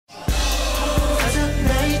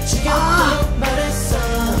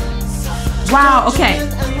Wow, okay.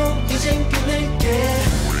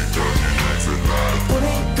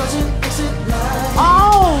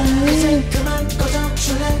 Oh!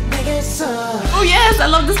 Oh yes, I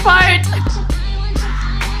love this part!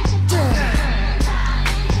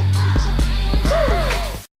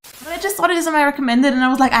 I just saw this on my recommended and I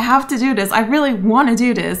was like, I have to do this. I really want to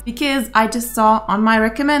do this because I just saw on my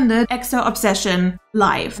recommended EXO Obsession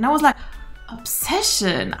live. And I was like,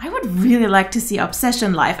 Obsession? I would really like to see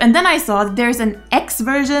Obsession live. And then I saw that there's an X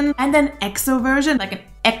version and an EXO version, like an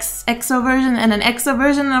X-EXO version and an EXO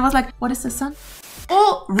version. And I was like, what is this, son?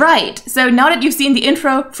 All right, so now that you've seen the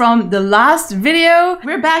intro from the last video,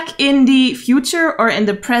 we're back in the future or in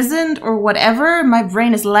the present or whatever. My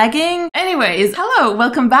brain is lagging. Anyways, hello,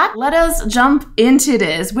 welcome back. Let us jump into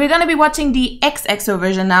this. We're gonna be watching the X-EXO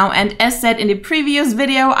version now, and as said in the previous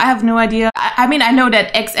video, I have no idea. I mean, I know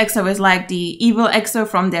that X-EXO is like the evil EXO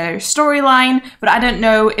from their storyline, but I don't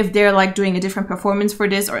know if they're like doing a different performance for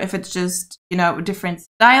this or if it's just, you know, different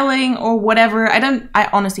styling or whatever. I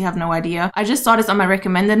honestly have no idea. I just saw this on my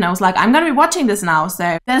recommended and I was like, I'm gonna be watching this now,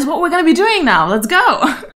 so that is what we're gonna be doing now. Let's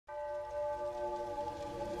go!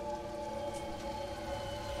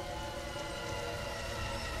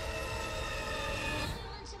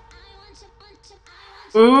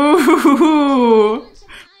 Ooh!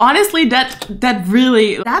 Honestly,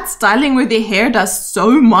 that styling with the hair does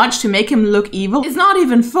so much to make him look evil. It's not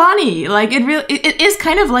even funny. Like it is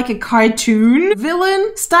kind of like a cartoon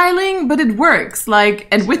villain styling, but it works. Like,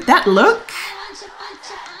 and with that look.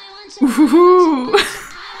 Ooh.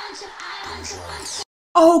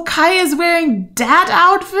 Oh, Kai is wearing that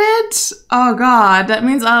outfit? Oh god, that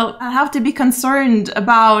means I'll have to be concerned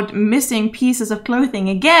about missing pieces of clothing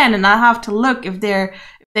again, and I'll have to look if they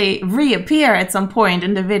reappear at some point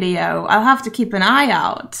in the video. I'll have to keep an eye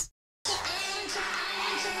out.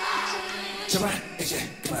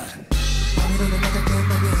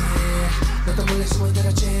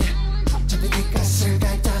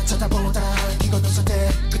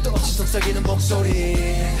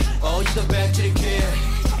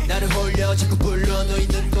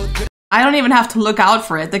 I don't even have to look out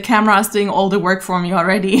for it. The camera is doing all the work for me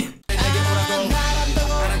already.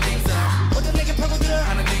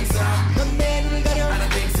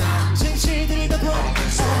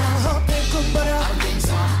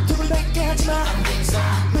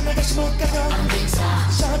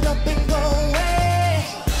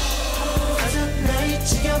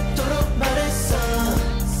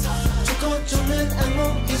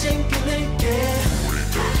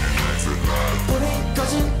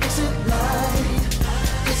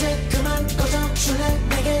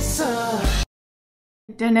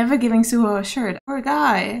 They're never giving Suho a shirt. Poor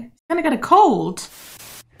guy. He's gonna get a cold.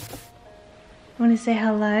 Wanna say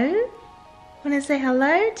hello? Wanna say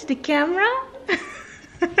hello to the camera?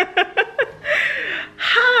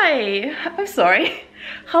 Hi! I'm sorry.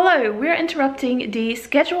 Hello, we're interrupting the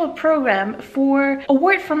scheduled program for a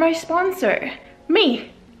word from our sponsor.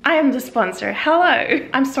 Me. I am the sponsor. Hello!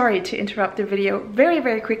 I'm sorry to interrupt the video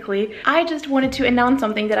very quickly. I just wanted to announce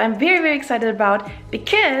something that I'm very excited about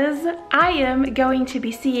because I am going to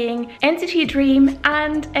be seeing NCT Dream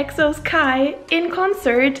and EXO's Kai in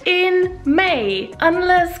concert in May.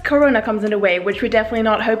 Unless Corona comes in the way, which we're definitely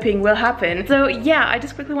not hoping will happen. So yeah, I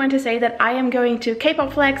just quickly wanted to say that I am going to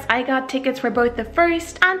Kpop Flex. I got tickets for both the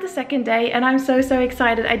first and the second day and I'm so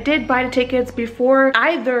excited. I did buy the tickets before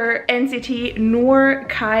either NCT nor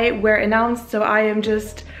Kai were announced, so I am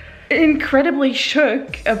just incredibly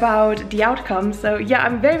shook about the outcome. So yeah,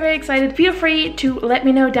 I'm very excited. Feel free to let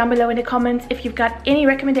me know down below in the comments if you've got any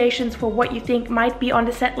recommendations for what you think might be on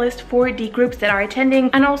the set list for the groups that are attending.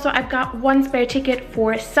 And also I've got one spare ticket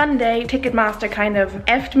for Sunday. Ticketmaster kind of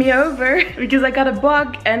effed me over because I got a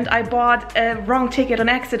bug and I bought a wrong ticket on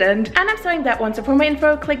accident, and I'm selling that one. So for more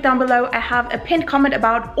info, click down below. I have a pinned comment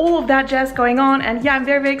about all of that jazz going on, and yeah, I'm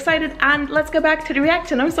very excited. And let's go back to the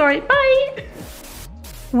reaction. I'm sorry, bye.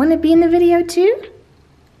 Want to be in the video too?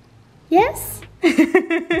 Yes? Oh,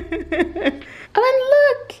 and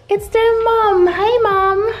look, it's their mom. Hey,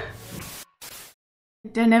 mom.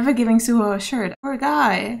 They're never giving Suho a shirt. Poor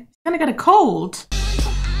guy. He's gonna get a cold.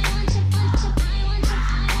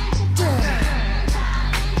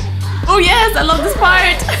 Oh yes, I love this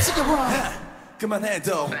part.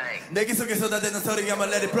 그만해도 내기 속에 쏟아대는 소리가만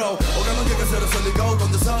let it blow 오감은 그것으로 쏠리고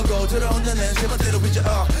곤두서고 들어온다는 세 번째로 비춰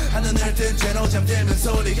하늘을 뜬 채로 잠들면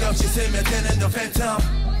소리가 없이 스며드는 the phantom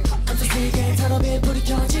감정세계의 산업에 불이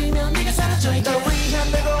켜지면 네가 사라져 있게 널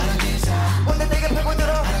위한 내고 원래 내가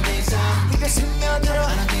파고들어 네가 스며들어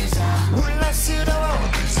혼란스러워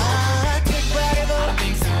틱바래도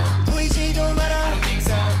보이지도 마라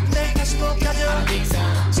날 다시 못 가져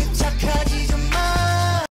집착하지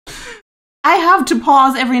have to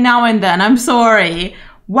pause every now and then. I'm sorry.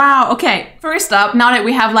 Wow, okay. First up, now that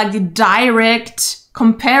we have like the direct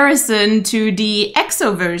comparison to the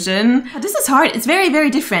EXO version, this is hard. It's very, very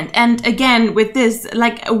different. And again, with this,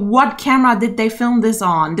 like, what camera did they film this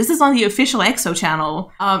on? This is on the official EXO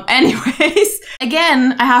channel. Anyways,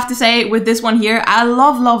 again, I have to say with this one here, I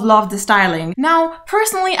love the styling. Now,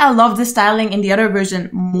 personally, I love the styling in the other version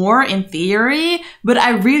more in theory, but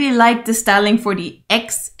I really like the styling for the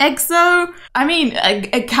X-EXO. I mean,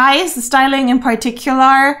 Kai's styling in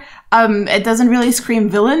particular, it doesn't really scream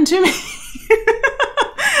villain to me.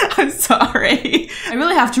 I'm sorry. I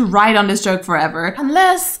really have to ride on this joke forever.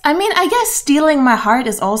 Unless, I mean, I guess stealing my heart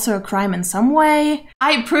is also a crime in some way.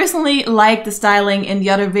 I personally like the styling in the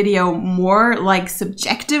other video more, like,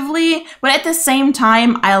 subjectively, but at the same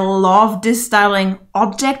time, I love this styling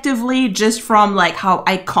objectively just from, like, how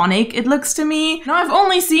iconic it looks to me. Now, I've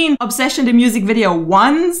only seen Obsession the music video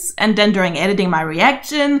once, and then during editing my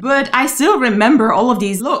reaction, but I still remember all of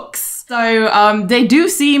these looks. So they do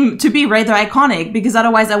seem to be rather iconic because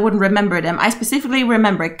otherwise I wouldn't remember them. I specifically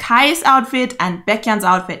remember Kai's outfit and Baekhyun's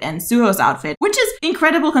outfit and Suho's outfit, which is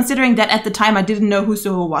incredible considering that at the time I didn't know who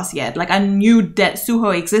Suho was yet. Like, I knew that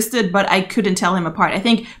Suho existed, but I couldn't tell him apart. I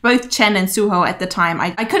think both Chen and Suho at the time,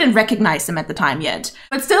 I couldn't recognize them at the time yet.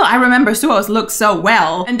 But still, I remember Suho's look so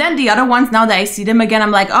well. And then the other ones, now that I see them again,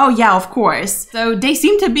 I'm like, oh yeah, of course. So they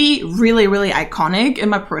seem to be really, really iconic in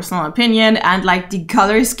my personal opinion, and like the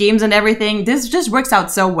color schemes and everything, this just works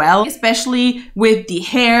out so well, especially with the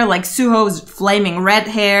hair, like Suho's flaming red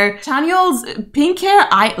hair. Chanyeol's pink hair,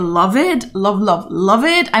 I love it. Love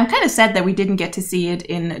it. I'm kind of sad that we didn't get to see it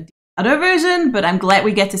in the other version, but I'm glad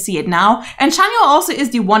we get to see it now. And Chanyeol also is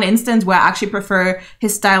the one instance where I actually prefer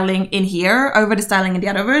his styling in here over the styling in the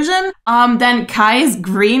other version. Then Kai's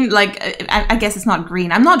green, like, I guess it's not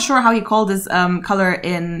green. I'm not sure how he called this color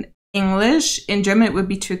in English. In German it would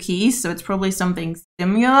be turquoise, so it's probably something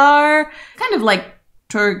similar. Kind of like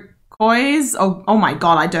turquoise. Oh my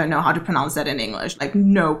god, I don't know how to pronounce that in English. Like,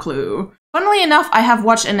 no clue. Funnily enough, I have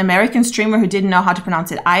watched an American streamer who didn't know how to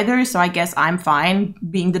pronounce it either, so I guess I'm fine,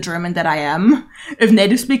 being the German that I am. If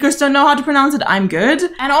native speakers don't know how to pronounce it, I'm good.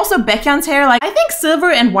 And also Baekhyun's hair, like, I think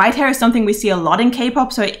silver and white hair is something we see a lot in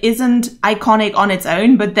K-pop, so it isn't iconic on its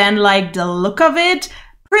own, but then, like, the look of it,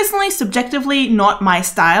 personally, subjectively, not my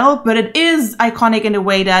style, but it is iconic in a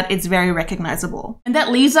way that it's very recognizable. And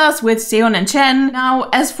that leaves us with Seon and Chen. Now,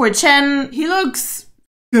 as for Chen, he looks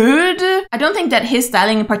good. I don't think that his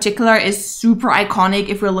styling in particular is super iconic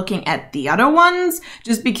if we're looking at the other ones,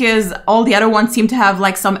 just because all the other ones seem to have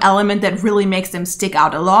like some element that really makes them stick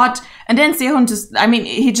out a lot. And then Seon just, I mean,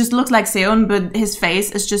 he just looks like Seon, but his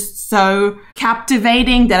face is just so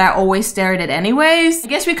captivating that I always stare at it anyways. I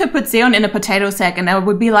guess we could put Seon in a potato sack and I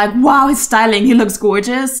would be like, wow, his styling, he looks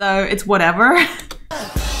gorgeous. So it's whatever.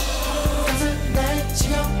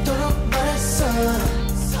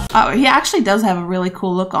 Oh, he actually does have a really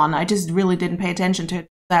cool look on. I just really didn't pay attention to it.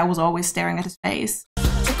 I was always staring at his face.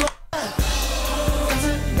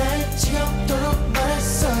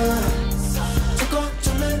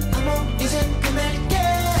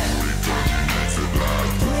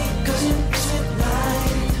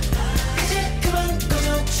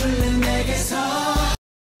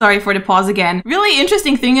 Sorry for the pause again. Really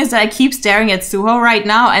interesting thing is that I keep staring at Suho right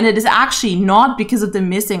now, and it is actually not because of the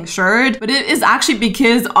missing shirt, but it is actually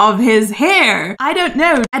because of his hair. I don't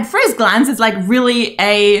know. At first glance, it's like really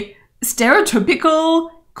a stereotypical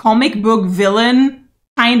comic book villain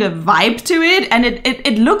kind of vibe to it, and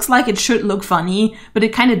it looks like it should look funny, but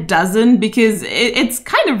it kind of doesn't because it's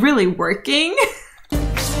kind of really working.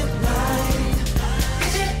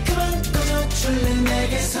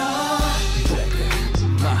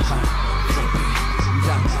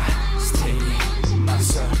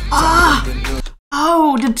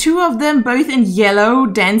 Oh, the two of them both in yellow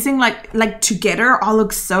dancing like together all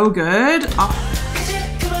look so good.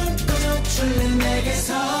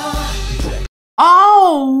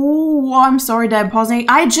 Oh, I'm sorry that I'm pausing.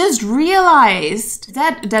 I just realized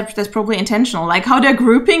that's probably intentional, like how they're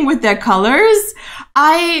grouping with their colors.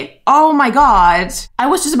 Oh my god. I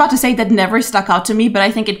was just about to say that never stuck out to me, but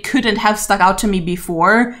I think it couldn't have stuck out to me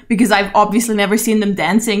before because I've obviously never seen them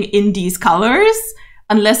dancing in these colors.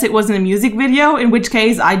 Unless it was in a music video, in which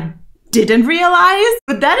case I didn't realize.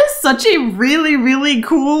 But that is such a really, really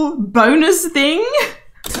cool bonus thing.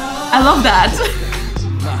 I love that.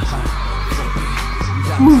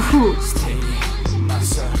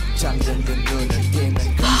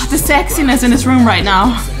 The sexiness in this room right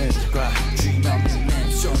now.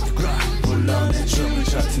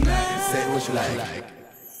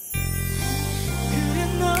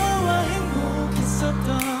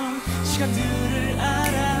 시간들을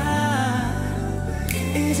알아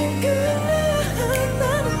이제 그래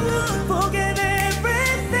나는 forget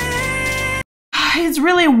everything. It's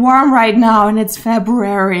really warm right now and it's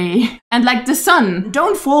February. And like the sun,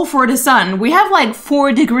 don't fall for the sun. We have like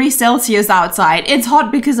 4 degrees Celsius outside. It's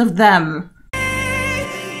hot because of them.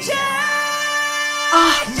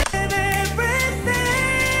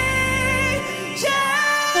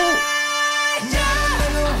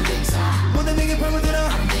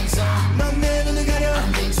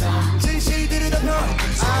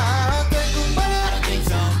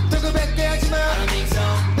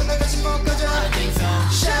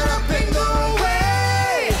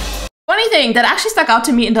 Funny thing that actually stuck out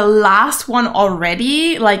to me in the last one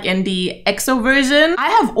already, like in the EXO version. I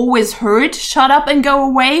have always heard "shut up and go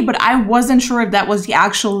away," but I wasn't sure if that was the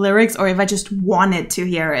actual lyrics or if I just wanted to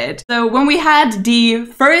hear it. So when we had the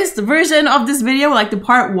first version of this video, like the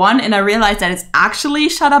part 1, and I realized that it's actually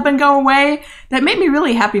 "shut up and go away," that made me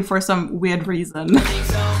really happy for some weird reason.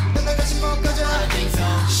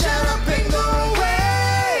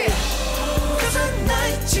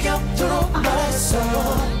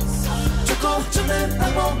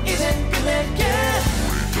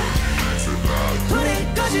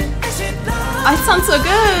 I sound so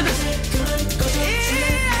good.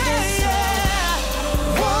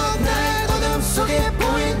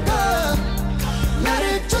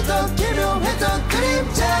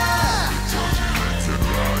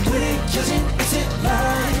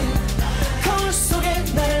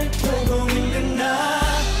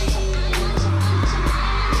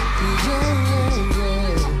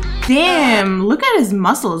 Damn, look at his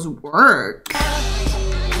muscles work.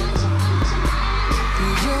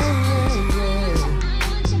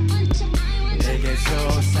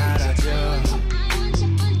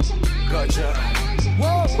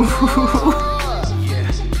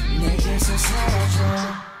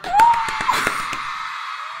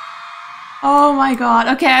 Oh my god.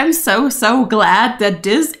 Okay, I'm so glad that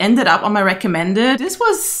this ended up on my recommended. This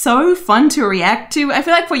was so fun to react to. I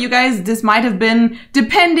feel like for you guys, this might have been,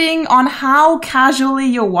 depending on how casually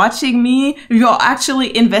you're watching me, if you're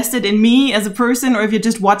actually invested in me as a person, or if you're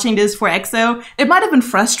just watching this for EXO, it might have been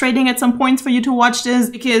frustrating at some points for you to watch this,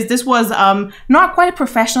 because this was not quite a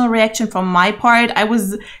professional reaction from my part. I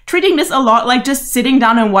was treating this a lot like just sitting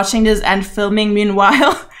down and watching this and filming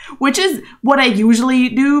meanwhile. Which is what I usually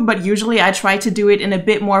do, but usually I try to do it in a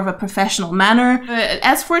bit more of a professional manner. But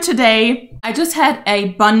as for today, I just had a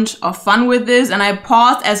bunch of fun with this, and I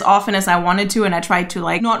paused as often as I wanted to, and I tried to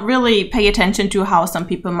like not really pay attention to how some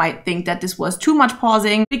people might think that this was too much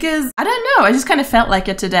pausing, because I don't know, I just kind of felt like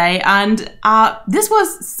it today, and this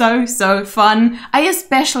was so fun. I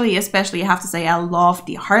especially have to say I love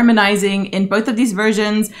the harmonizing in both of these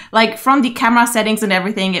versions. Like from the camera settings and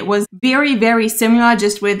everything, it was very similar,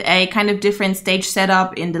 just with a kind of different stage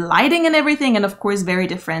setup in the lighting and everything, and of course very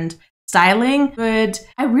different styling, but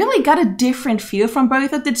I really got a different feel from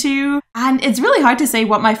both of the two, and it's really hard to say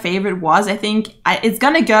what my favorite was. I think it's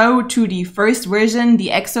gonna go to the first version, the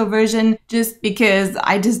EXO version, just because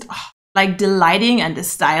I just like the lighting and the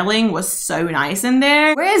styling was so nice in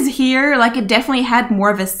there. Whereas here, like it definitely had more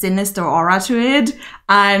of a sinister aura to it,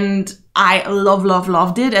 and I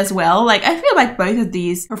loved it as well. Like I feel like both of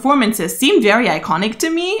these performances seemed very iconic to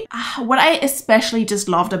me. What I especially just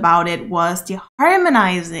loved about it was the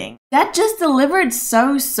harmonizing. That just delivered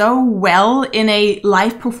so well in a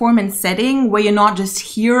live performance setting where you're not just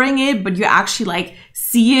hearing it, but you actually like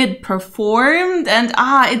see it performed, and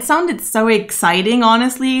it sounded so exciting,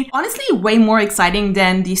 honestly way more exciting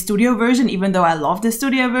than the studio version, even though I love the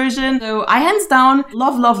studio version. So I hands down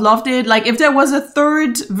loved it. Like if there was a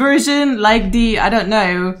third version, like the, I don't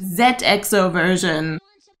know, Z-EXO version,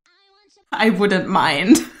 I wouldn't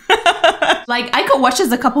mind. Like I could watch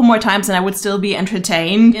this a couple more times and I would still be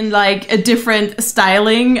entertained in like a different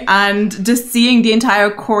styling and just seeing the entire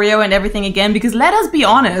choreo and everything again, because let us be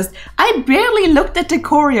honest, I barely looked at the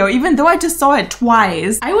choreo even though I just saw it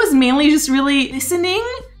twice. I was mainly just really listening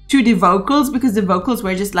to the vocals because the vocals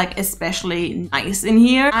were just like especially nice in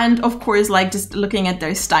here, and of course like just looking at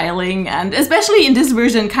their styling, and especially in this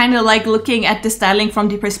version kind of like looking at the styling from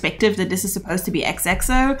the perspective that this is supposed to be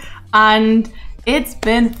XXO, and it's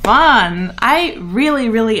been fun. I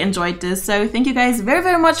really enjoyed this. So thank you guys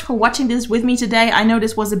very much for watching this with me today. I know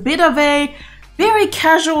this was a bit of a very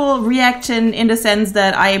casual reaction in the sense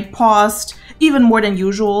that I paused even more than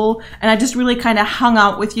usual, and I just really kind of hung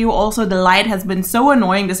out with you. Also, the light has been so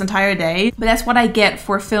annoying this entire day, but that's what I get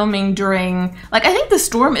for filming during, like, I think the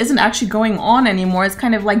storm isn't actually going on anymore. It's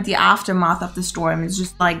kind of like the aftermath of the storm. It's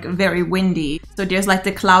just like very windy, so there's like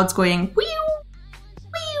the clouds going whew,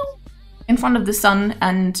 whew, in front of the sun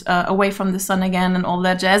and away from the sun again and all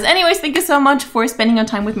that jazz. Anyways, thank you so much for spending your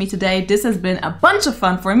time with me today. This has been a bunch of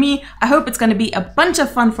fun for me. I hope it's gonna be a bunch of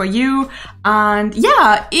fun for you. And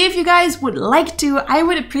yeah, if you guys would like to, I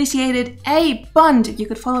would appreciate it a bunch if you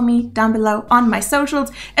could follow me down below on my socials,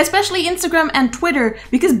 especially Instagram and Twitter,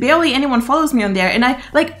 because barely anyone follows me on there. And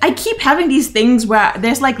I keep having these things where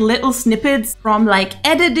there's like little snippets from like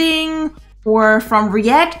editing or from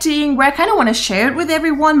reacting where I kind of want to share it with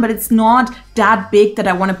everyone, but it's not that big that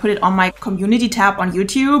I want to put it on my community tab on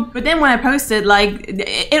YouTube. But then when I post it, like,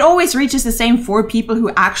 it always reaches the same 4 people who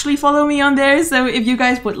actually follow me on there. So if you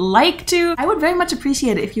guys would like to, I would very much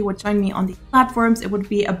appreciate it if you would join me on these platforms. It would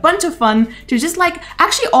be a bunch of fun to just like,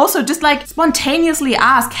 actually also just like spontaneously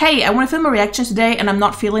ask, hey, I want to film a reaction today and I'm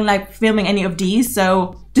not feeling like filming any of these,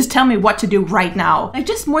 so just tell me what to do right now. Like,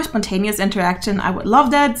 just more spontaneous interaction. I would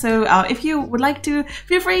love that. So if you would like to,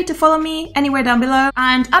 feel free to follow me anywhere down below.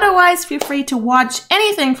 And otherwise, feel free to watch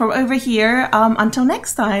anything from over here. Until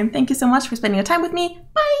next time, thank you so much for spending your time with me.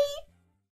 Bye!